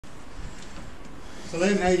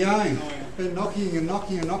Salim, how you going? Oh, yeah. Been knocking and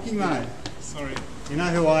knocking and knocking, mate. Sorry. You know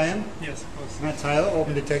who I am? Yes, of course. Matt Taylor,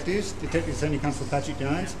 Auburn Detectives. Detective Senior Constable Patrick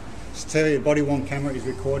Jones. Just tell you, your body-worn camera is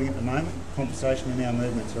recording at the moment. Conversation in our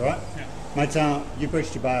movements, all right? Yeah. Mate, you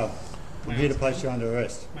breached your bail. I'm here to place you under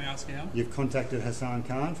arrest. May I ask you how? You've contacted Hassan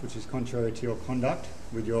Khan, which is contrary to your conduct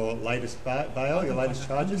with your latest bail, your latest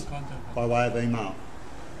charges, by way of email.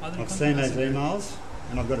 I've seen those emails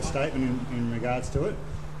and I've got a statement in regards to it.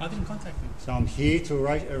 I didn't contact him. So I'm here to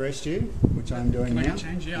arrest you, which I'm doing now. Can I get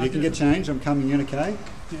change? Yeah, you can get change. I'm coming in, okay?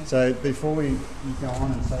 Yeah. So before you go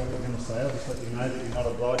on and say what you're going to say, I'll just let you know that you're not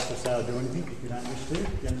obliged to say or do anything if you don't wish to. Do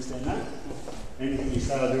you understand that? Anything you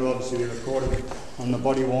say or do obviously be recorded on the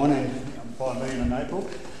body worn and by me in a notebook,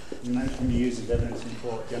 and that can be used as evidence in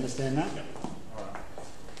court. Do you understand that? Yep.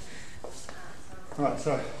 Alright,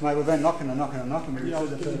 so mate, we've been knocking and knocking and knocking. We Yeah,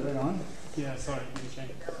 the third on. Yeah, sorry, you can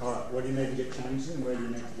change. Alright, where do you need to get changed in? Where do you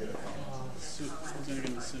need to get it from? Suit. I was going to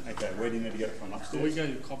get the suit. Okay, where do you need to get it from? Do Upstairs? we go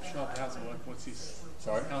to the cop shop? How's it work? What's this?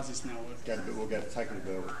 Sorry? How's this now work? We'll go take it to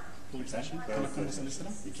Burwood. Police station? Can I Burwood come to first. solicitor?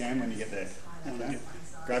 You can when you get there. Okay.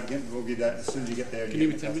 Yeah. We'll give that as soon as you get there. Can you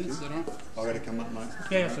give me 10 minutes? Is that alright? I've got to come up, mate.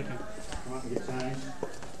 Yeah, yes, okay. Come up and get changed.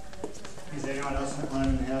 Is there anyone else home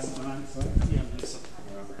in the house at the moment, sir? Yeah, Melissa.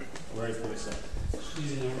 Where is Melissa?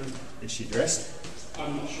 She's in her room. Is she dressed?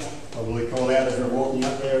 I'm not sure. Or will we call out as we're walking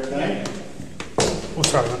up there, okay? Oh,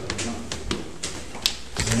 sorry, man.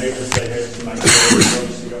 You need to stay here to make sure you've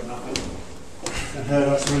obviously got nothing. Don't hurt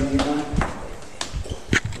us or anything, mate.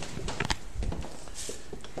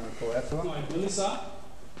 Can I call out to her? Hi, Melissa.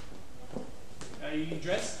 Are you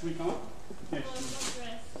dressed? We come up? Yes.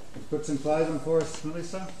 Put some clothes on for us,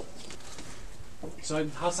 Melissa. So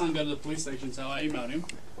Hassan go to the police station, so I emailed him.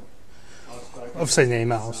 I've seen the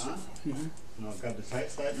emails. And I've got the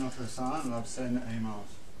statement off Hassan and I've seen the emails.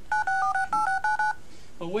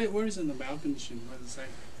 But where is it in the bail condition? What does it say?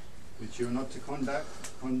 That you are not to contact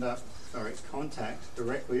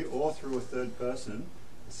directly or through a third person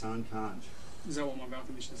Hassan Khan. Is that what my bail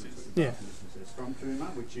condition says? Yeah. From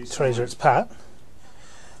Cooma, which is Teresa, it's Pat.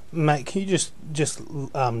 Mate, can you just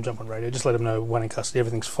jump on radio? Just let them know one in custody,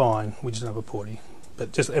 everything's fine. We just don't have a porty.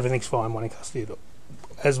 But just everything's fine, one in custody.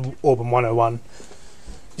 As Auburn 101,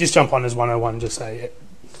 just jump on as 101, just say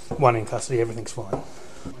one in custody, everything's fine.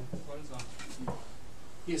 What is that?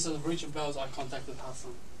 Yeah, so the breach of bail is I contacted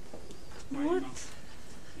Hassan. What? Yeah.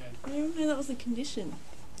 I didn't know that was a condition.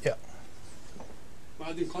 Yeah. Well,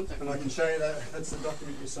 I didn't contact And him. I can show you that. That's the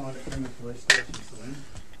document you signed at Cooma Police Station, Salim.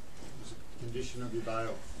 It's a condition of your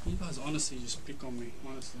bail. You guys honestly just pick on me,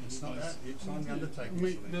 honestly. It's You not guys- that. You've signed the undertaking, I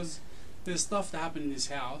mean, Salim. there's stuff that happened in this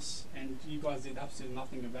house, and you guys did absolutely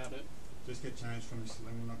nothing about it. Just get changed from this,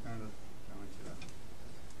 Salim. We're not going to go into that.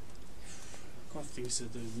 Got things to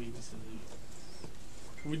do, meetings to do.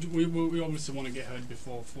 We obviously want to get heard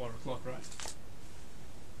before 4 o'clock, right?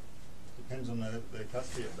 Depends on the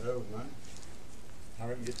custody at Burwood, mate.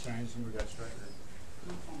 Hurry and get changed and we'll go straight there.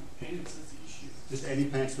 Pants, that's the issue. Just any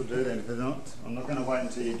pants will do then. If they're not, I'm not going to wait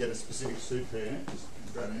until you get a specific suit there. Just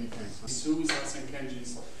grab any pants. As soon as Hassan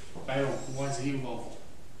Kanji's bail, why is he involved?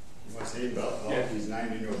 What's he involved? Yeah. His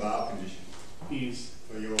name in your bail condition. He is.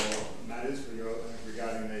 For your matters,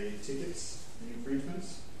 regarding the tickets, the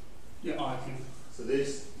infringements. Yeah, I can. So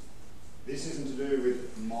this isn't to do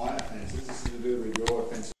with my offences, this is to do with your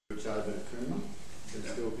offence you were charged at Cooma.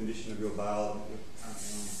 It's still a condition of your bail that you're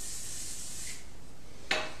currently on.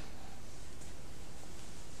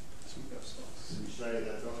 Let me show you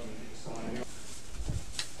that document you're signing.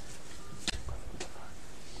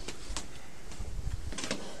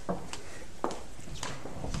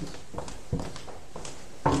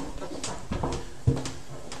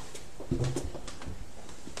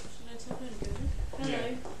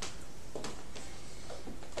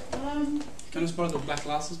 Can I spot the black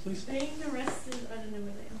glasses, please? Being arrested, I don't know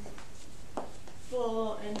where they are,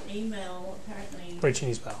 for an email apparently Breaching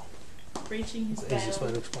his bail. breaching his It's the bail. easiest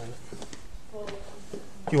way to explain it. For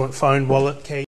Do you want phone, wallet, key?